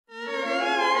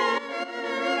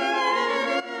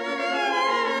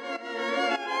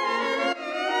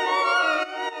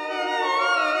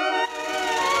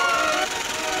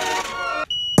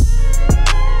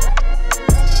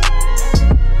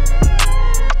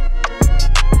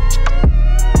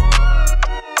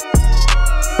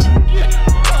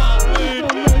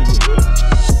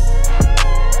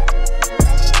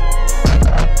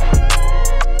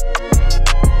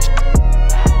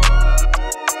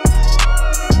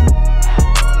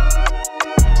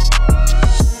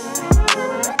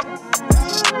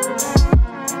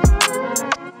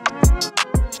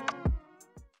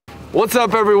What's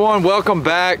up, everyone? Welcome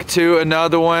back to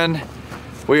another one.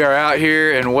 We are out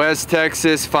here in West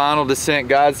Texas, Final Descent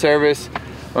Guide Service.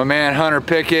 My man Hunter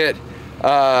Pickett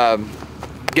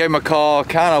gave him a call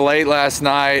kind of late last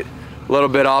night, a little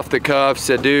bit off the cuff,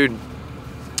 said, dude,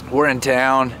 we're in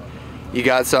town, you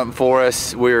got something for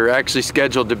us. We're actually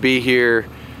scheduled to be here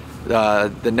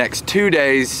the next 2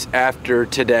 days after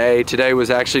today. Today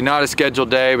was actually not a scheduled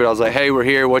day, but I was like, hey, we're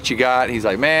here, what you got? And he's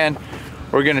like, man,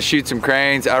 we're gonna shoot some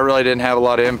cranes. I really didn't have a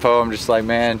lot of info. I'm just like,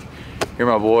 man, you're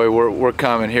my boy, we're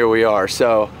coming, here we are.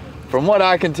 So from what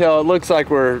I can tell, it looks like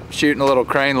we're shooting a little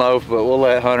crane loaf, but we'll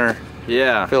let Hunter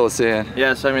fill us in.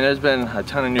 Yeah, so I mean, there's been a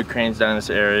ton of new cranes down in this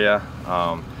area.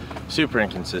 Super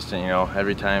inconsistent, you know,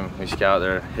 every time we scout,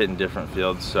 they're hitting different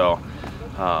fields. So,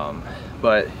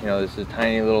 but you know, this is a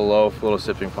tiny little loaf, little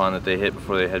sipping pond that they hit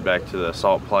before they head back to the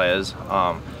salt playas.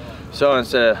 So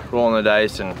instead of rolling the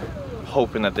dice and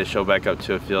hoping that they show back up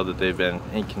to a field that they've been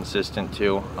inconsistent to,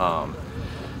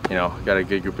 you know, got a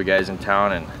good group of guys in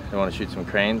town and they want to shoot some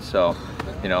cranes. So,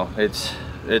 you know, it's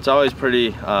always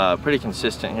pretty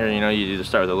consistent here. You know, you either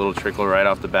start with a little trickle right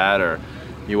off the bat, or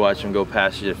you watch them go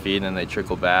past your feet and then they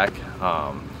trickle back.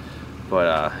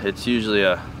 But it's usually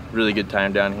a really good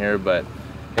time down here, but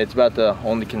it's about the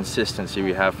only consistency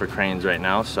we have for cranes right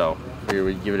now. So figure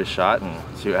we'd give it a shot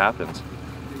and see what happens.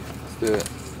 Let's do it.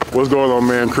 What's going on,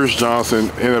 man? Chris Johnson,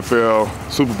 NFL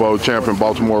Super Bowl champion,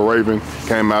 Baltimore Raven,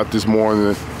 came out this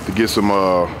morning to get some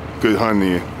good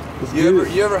hunting in.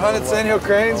 You ever hunted Sandhill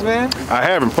Cranes, man? I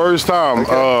haven't. First time.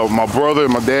 Okay. My brother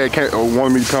and my dad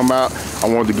wanted me to come out. I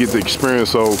wanted to get the experience,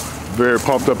 so very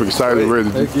pumped up, excited,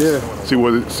 ready to see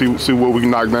what we can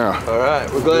knock down. All right,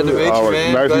 we're glad to meet you,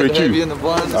 man. Nice to meet you. Have you in the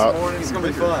blind this morning. It's gonna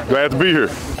be fun. Glad to be here.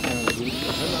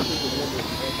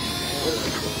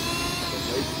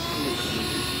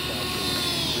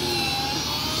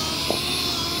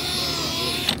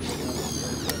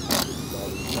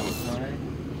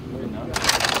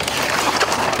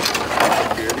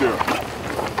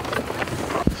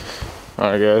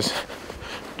 Alright guys,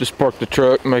 just parked the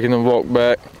truck, making them walk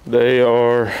back. They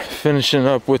are finishing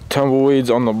up with tumbleweeds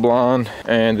on the blind,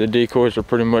 and the decoys are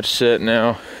pretty much set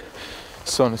now.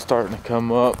 Sun is starting to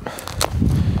come up,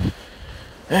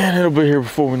 and it'll be here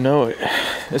before we know it.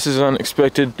 This is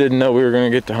unexpected. Didn't know we were going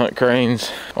to get to hunt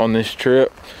cranes on this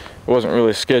trip. Wasn't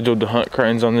really scheduled to hunt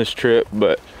cranes on this trip,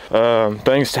 but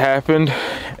things happened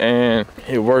and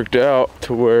it worked out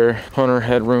to where Hunter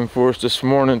had room for us this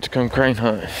morning to come crane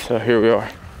hunt. So here we are.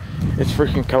 It's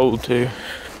freaking cold too.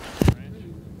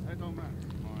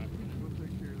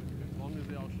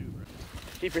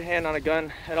 Keep your hand on a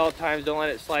gun at all times. Don't let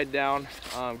it slide down.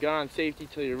 Gun on safety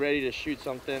till you're ready to shoot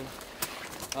something.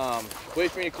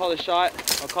 Wait for me to call the shot.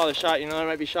 I'll call the shot. You know, there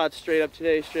might be shots straight up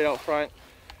today, straight out front.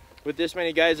 With this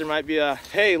many guys, there might be a,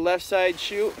 hey, left side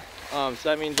shoot. So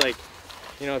that means, like,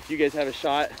 you know, if you guys have a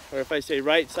shot, or if I say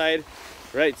right side,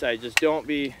 just don't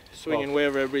be swinging way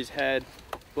over everybody's head,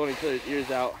 blowing each other's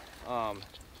ears out.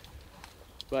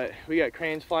 But we got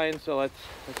cranes flying, so let's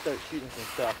start shooting some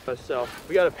stuff. So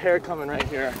we got a pair coming right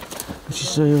here. What you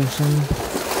say, son?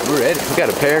 We're ready. We got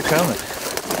a pair coming.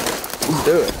 Let's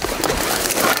do it.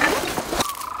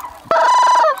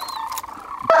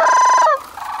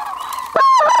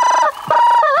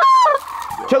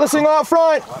 Kill this thing out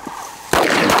front.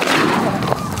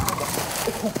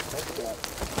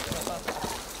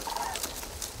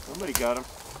 Somebody got him.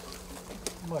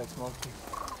 Somebody smoked him.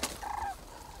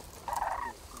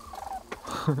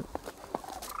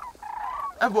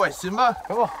 That boy, Simba.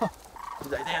 Come on.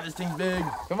 He's like, damn, this thing's big.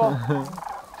 Come on.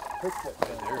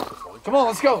 Come on,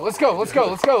 let's go.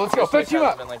 Fetch you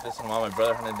up. It's been like this in a while. My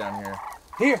brother hunted down here.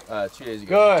 Here. 2 days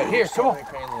ago. Good. Here, come on.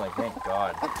 Cranes, I'm like, thank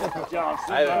God. Good job.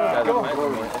 Come on.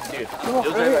 Come on. Good. Come on.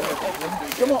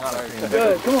 Come on.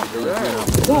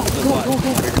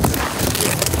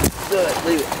 Good.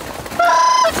 Leave it.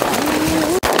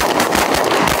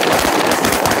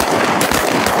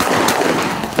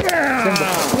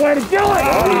 Way to do it!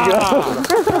 There you go.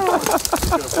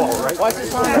 Watch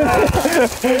this one.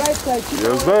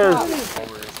 Yes, sir.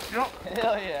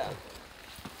 Hell yeah.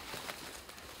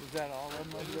 Is that all of them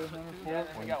over there, Hunter?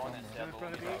 Yeah, we got one that's in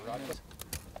front of you.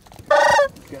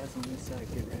 Guys on this side,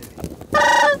 get ready.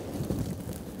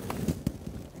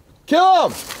 Kill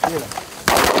him!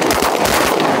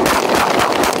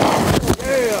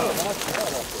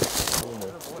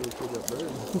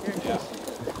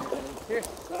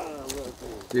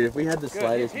 Dude, if we had the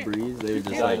slightest breeze, they would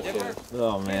just like,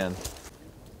 oh man.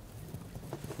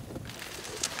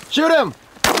 Shoot him!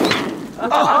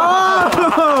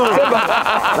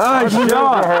 Nice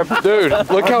shot. Dude,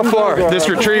 look how far this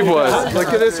retrieve was. Look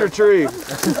at this retrieve.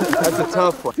 That's a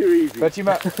tough one. Too easy. Bet you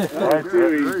might.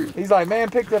 Too easy. He's like, man,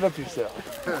 pick that up yourself.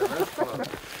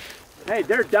 Hey,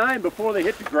 they're dying before they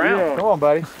hit the ground. Yeah. Come on,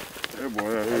 buddy. That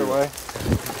boy, That way.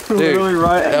 Dude, literally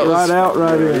right out,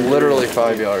 right in. Literally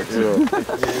 5 yards. Yeah.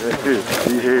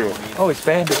 Oh, he's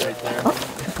banded.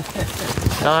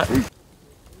 Not.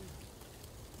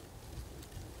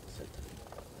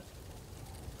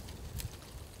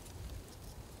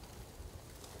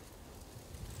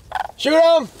 Shoot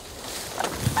him!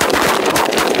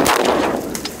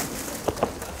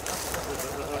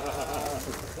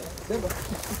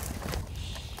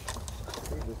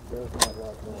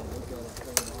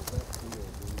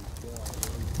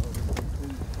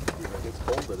 It's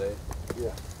cold today.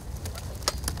 Yeah.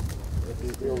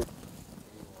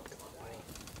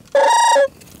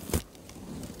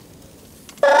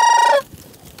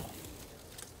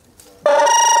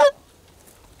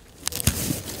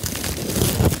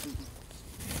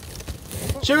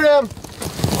 Shoot him!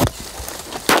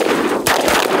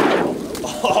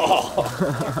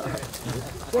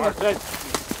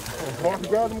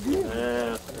 Got him again.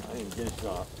 Yeah, I didn't get a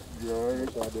shot. Yeah, I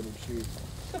didn't even shoot.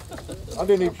 I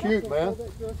didn't even shoot, man.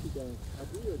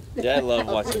 Yeah, I love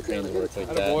watching cranes work like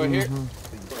that. Boy here.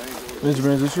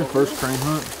 Benjamin, is this your first crane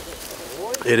hunt?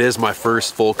 It is my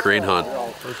first full crane hunt.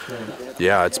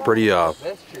 Yeah, it's pretty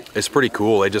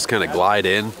cool. They just kind of glide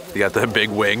in. They got them big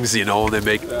wings, you know, and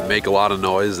they make a lot of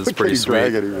noise. It's pretty sweet.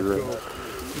 You get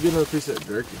another piece of that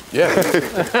jerky. Yeah.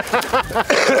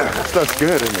 Stuff's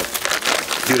good, isn't it?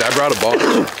 Dude, I brought a bunch.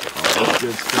 That's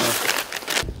good stuff.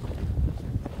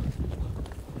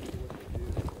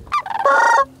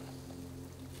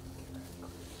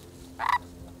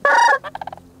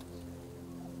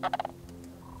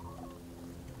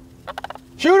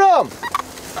 Shoot him!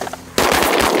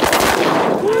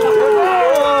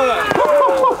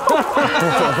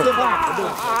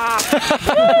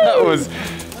 That was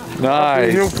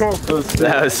nice.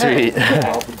 That was sweet.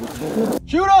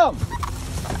 Shoot him!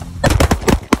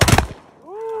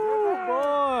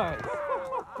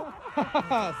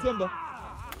 Simba.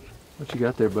 What you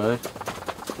got there, bud?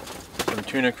 Some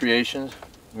tuna creations,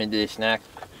 midday snack.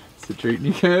 Is it treating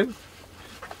you good?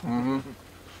 Mm-hmm.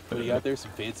 What do you got there?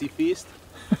 Some fancy feast?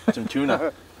 Some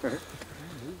tuna. Yep.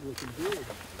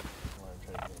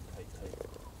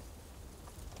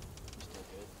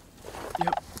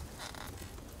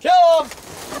 Kill him!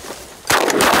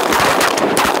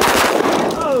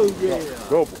 Oh, yeah.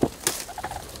 Go.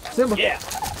 Simba. Yeah.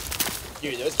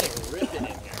 Dude, those things are ripping in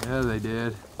here. Yeah, they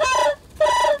did.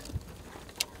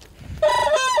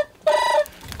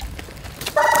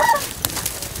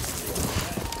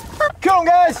 Kill him,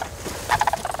 guys!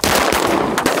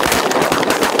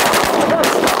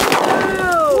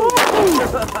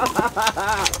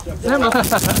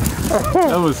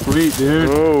 That was sweet, dude.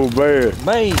 Oh, man.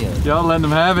 Man. Y'all letting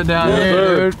them have it down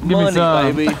here, dude. Give me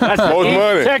some. Baby. That's most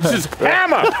money. Texas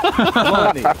hammer.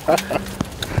 Money.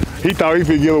 He thought he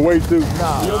could get away, too.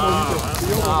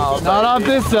 Not off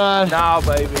this side. Nah,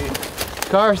 baby.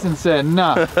 Carson said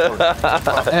no.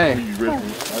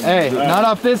 Hey, not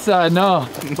off this side, no.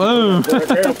 Boom. That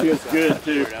barrel feels good,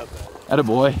 too. Atta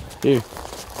boy. Here.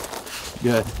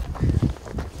 Good.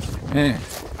 Man.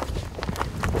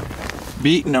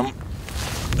 Beating them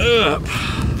up.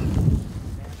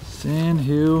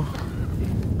 Sandhill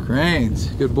Cranes.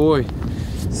 Good boy.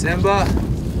 Simba.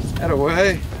 Atta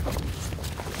way.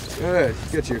 Good.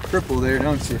 You got your cripple there,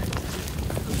 don't you?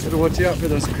 Gotta watch out for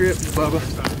those crips, Bubba.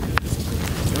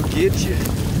 They'll get you.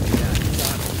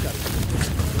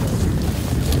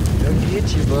 They'll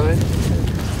get you, bud.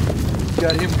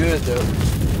 Got him good, though.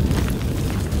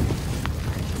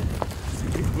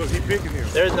 Look, he picking him.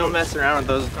 There's no messing around with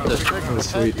those. That was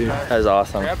sweet, dude. That was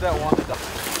awesome. Grab that one.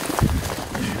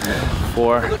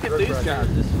 4. Look at these guys.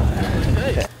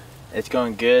 It's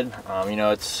going good. You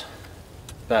know, it's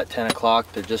about 10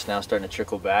 o'clock. They're just now starting to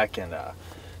trickle back, and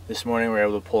this morning we were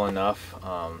able to pull enough.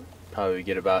 Probably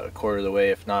get about a quarter of the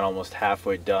way, if not almost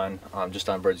halfway done, just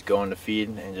on birds going to feed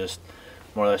and just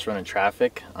more or less running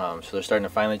traffic. So they're starting to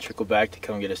finally trickle back to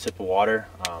come get a sip of water.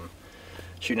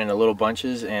 Shooting into little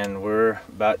bunches, and we're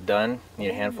about done. Need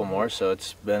a handful more, so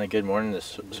it's been a good morning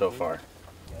so far.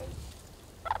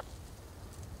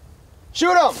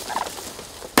 Shoot him!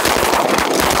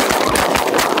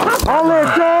 I'll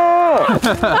let go!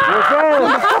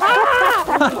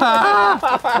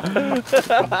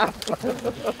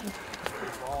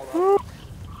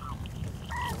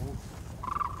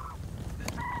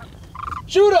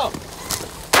 Shoot him!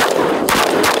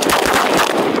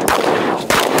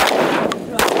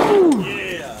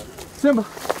 Yeah. Simba.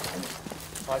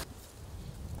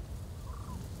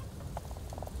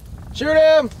 Shoot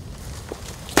him!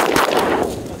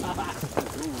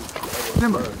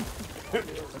 Simba.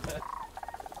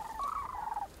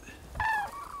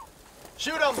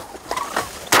 Shoot him!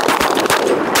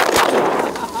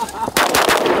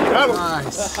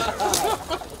 Nice.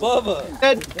 Bubba.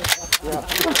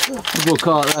 We'll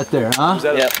call it right there, huh?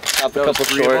 Yep, up a couple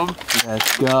short.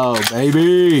 Let's go,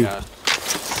 baby. Yeah.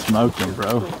 Smoking,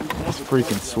 bro. That's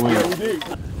freaking sweet.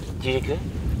 Did you get good?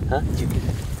 Huh? Did you get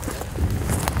good?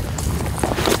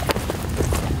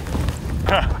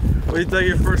 What do you think of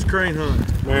your first crane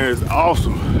hunt? Man, it's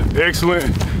awesome.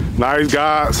 Excellent. Nice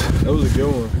guys. That was a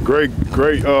good one.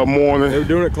 Great morning. They were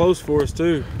doing it close for us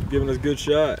too, giving us a good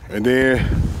shot. And then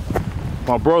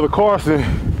my brother Carson,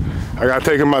 I gotta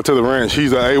take him out to the ranch.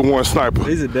 He's an A1 sniper.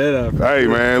 He's a dead eye. Hey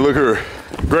man, look at her.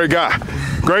 Great guy.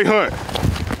 Great hunt.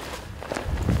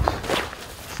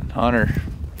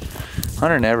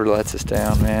 Hunter never lets us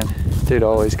down, man. Dude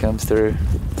always comes through.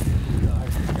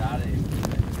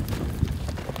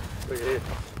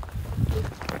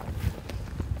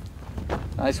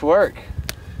 Nice work.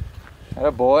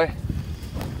 Atta boy.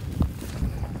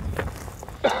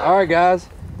 All right, guys.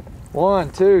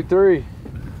 1, 2, 3.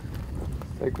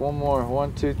 Take one more.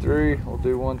 1, 2, 3. We'll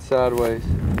do one sideways.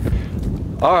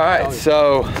 All right,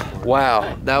 so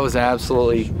wow, that was an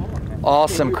absolutely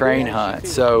awesome crane hunt.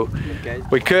 So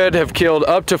we could have killed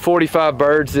up to 45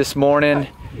 birds this morning.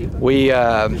 We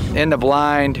in the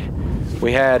blind,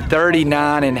 we had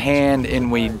 39 in hand,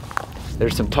 and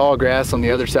there's some tall grass on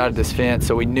the other side of this fence,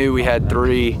 so we knew we had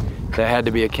 3 that had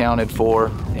to be accounted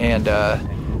for, and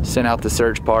sent out the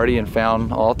search party and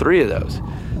found all 3 of those.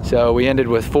 So we ended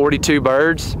with 42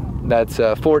 birds. That's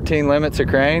 14 limits of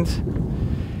cranes.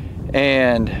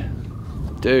 And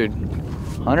dude,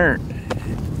 Hunter,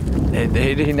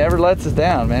 he never lets us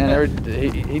down, man.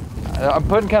 I'm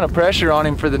putting kind of pressure on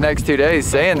him for the next 2 days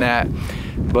saying that,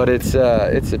 but it's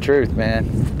the truth, man.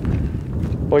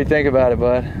 What do you think about it,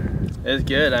 bud? It was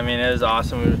good. I mean, it was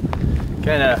awesome. We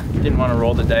kind of didn't want to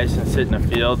roll the dice and sit in the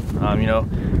field. You know,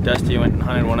 Dusty went and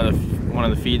hunted one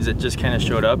of the feeds that just kind of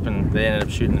showed up, and they ended up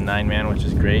shooting the 9-man, which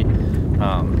is great.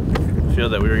 The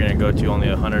field that we were going to go to, only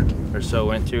 100 or so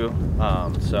went to,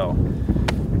 so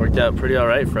worked out pretty all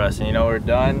right for us. And you know, we're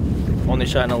done. Only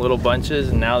shot in a little bunches,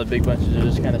 and now the big bunches are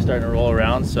just kind of starting to roll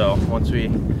around. So once we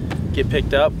get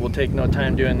picked up, we'll take no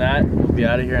time doing that. We'll be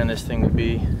out of here, and this thing will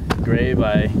be gray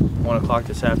by 1 o'clock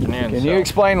this afternoon. Can you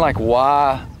explain like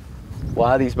why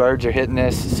these birds are hitting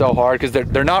this so hard? Because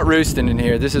they're not roosting in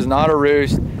here. This is not a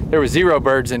roost. There were 0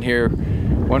 birds in here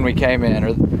when we came in.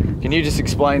 Or can you just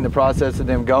explain the process of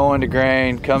them going to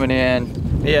grain, coming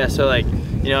in? Yeah, so like,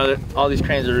 you know, all these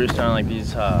cranes are roosting on like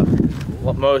these,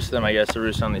 most of them I guess are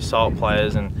roosting on these salt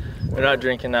playas, and they're not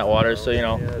drinking that water. So, you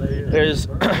know, there's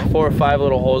 4 or 5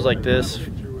 little holes like this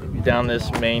down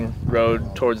this main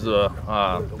road towards the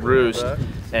roost,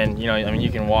 and you know, I mean, you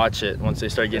can watch it. Once they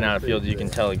start getting out of field, you can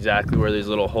tell exactly where these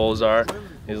little holes are,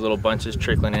 these little bunches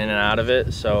trickling in and out of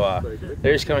it. So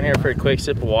they're just coming here for a quick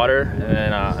sip of water, and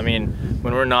then I mean,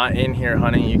 when we're not in here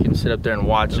hunting, you can sit up there and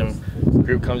watch them. The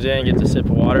group comes in, gets a sip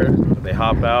of water, they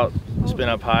hop out, spin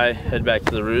up high, head back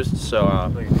to the roost.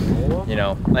 So you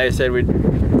know, like I said, we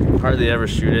hardly ever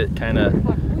shoot it, kind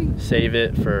of save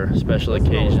it for special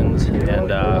occasions. And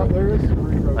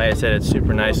like I said, it's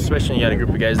super nice, especially when you got a group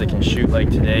of guys that can shoot like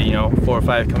today. You know, 4 or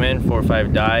 5 come in, 4 or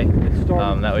 5 die.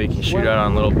 That way you can shoot out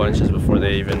on little bunches before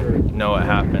they even know what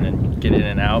happened and get in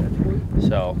and out.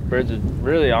 So birds are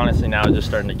really, honestly, now just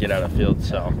starting to get out of field.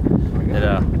 So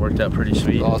it worked out pretty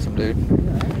sweet. Awesome, dude.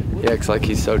 He acts like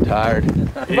he's so tired.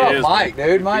 What about Mike,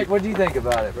 dude? Mike, what do you think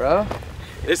about it, bro?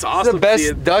 It's awesome. He's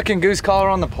the best duck and goose caller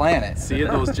on the planet. Seeing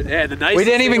those, yeah, the nice. We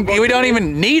don't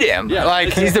even need him. Yeah,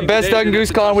 like, he's the best duck and goose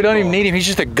caller. We don't even need him. He's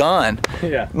just a gun.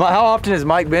 Yeah. How often is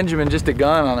Mike Benjamin just a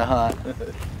gun on a hunt?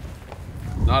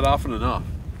 Not often enough.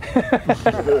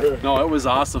 No, it was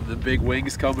awesome. The big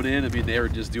wings coming in. I mean, they were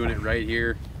just doing it right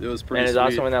here. It was pretty. And it's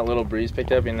awesome when that little breeze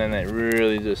picked up, and then they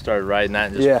really just started riding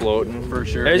that and just floating. For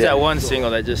sure. There's that one single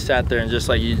that just sat there and just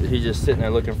like he's just sitting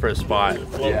there looking for a spot.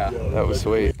 Yeah, that was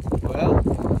sweet. Well,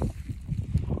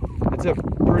 it's a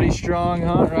pretty strong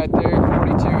hunt right there.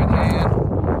 42 in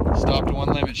hand. Stopped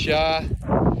 1 limit shy,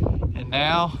 and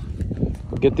now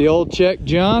get the old check,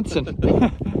 Johnson.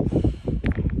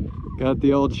 Got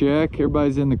the old check.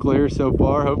 Everybody's in the clear so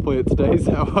far. Hopefully it stays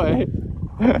that way.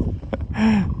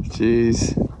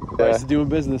 Jeez. Price of doing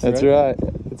business. That's right.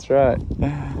 That's right.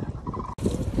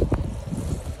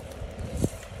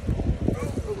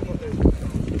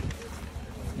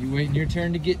 You waiting your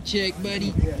turn to get checked,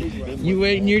 buddy? You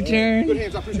waiting your turn? Good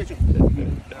hands, I appreciate you.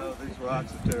 These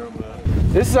rocks are terrible.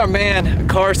 This is our man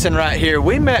Carson right here.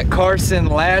 We met Carson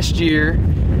last year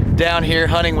down here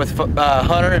hunting with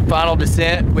Hunter and Final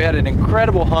Descent. We had an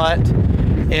incredible hunt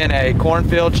in a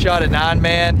cornfield, shot a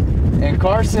 9-man, and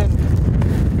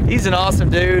Carson, he's an awesome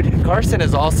dude. Carson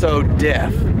is also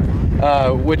deaf,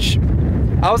 which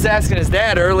I was asking his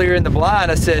dad earlier in the blind.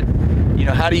 I said, you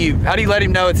know, how do you let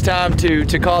him know it's time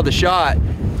to call the shot?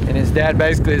 And his dad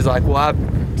basically is like, well, I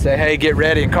say, hey, get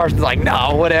ready. And Carson's like,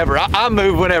 no, whatever. I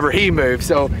move whenever he moves.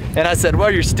 So, and I said, well,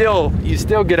 you still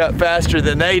get up faster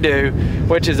than they do,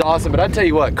 which is awesome. But I tell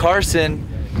you what, Carson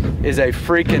is a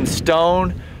freaking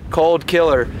stone cold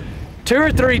killer. 2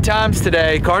 or 3 times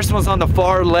today, Carson was on the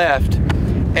far left,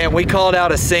 and we called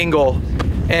out a single.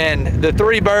 And the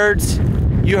 3 birds,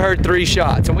 you heard 3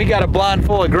 shots, and we got a blind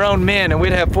full of grown men, and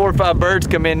we'd have 4 or 5 birds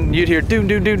come in, and you'd hear doom,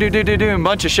 doom, doom, doom, doom, doom, doom, a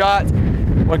bunch of shots.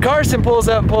 When Carson pulls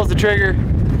up and pulls the trigger,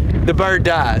 the bird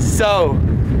dies. So,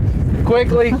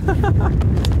 quickly,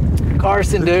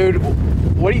 Carson, dude,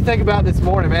 what do you think about this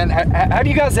morning, man? Have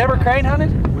you guys ever crane hunted?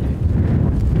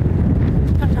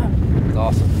 It's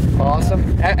awesome.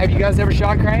 Awesome. Have you guys ever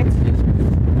shot cranes?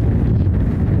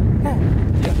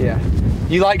 Yeah.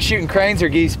 You like shooting cranes or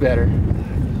geese better?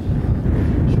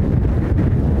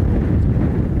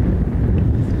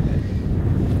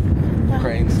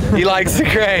 Cranes. He likes the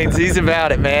cranes. He's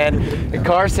about it, man. And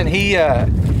Carson,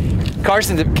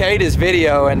 Carson's Cade his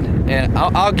video, and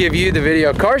I'll give you the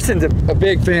video. Carson's a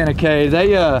big fan of Cade. They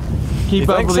keep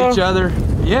up with each other.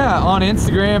 Yeah, on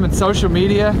Instagram and social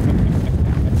media.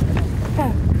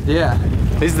 Yeah.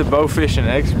 He's the bow fishing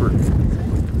expert.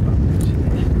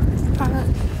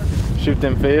 Shoot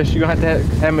them fish. You're gonna have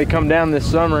to have me come down this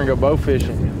summer and go bow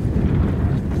fishing.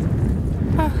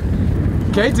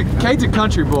 Cade's a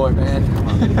country boy, man.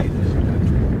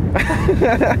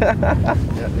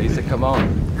 Yeah, he said, come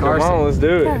on. Carson, Come on, let's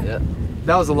do it. Yeah.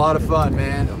 that was a lot of fun,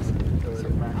 man.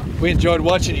 We enjoyed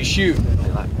watching you shoot.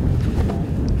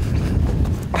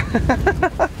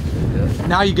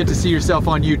 Now you get to see yourself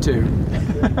on YouTube.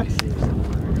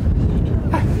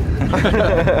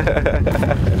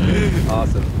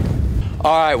 Awesome.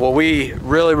 All right, well, we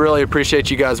really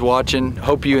appreciate you guys watching.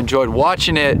 Hope you enjoyed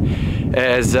watching it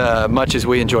as much as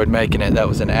we enjoyed making it. That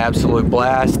was an absolute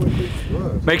blast.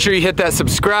 Make sure you hit that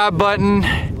subscribe button,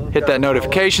 hit that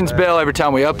notifications bell every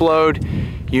time we upload.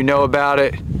 You know about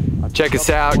it. Check us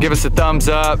out, give us a thumbs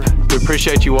up. We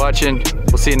appreciate you watching.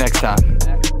 We'll see you next time.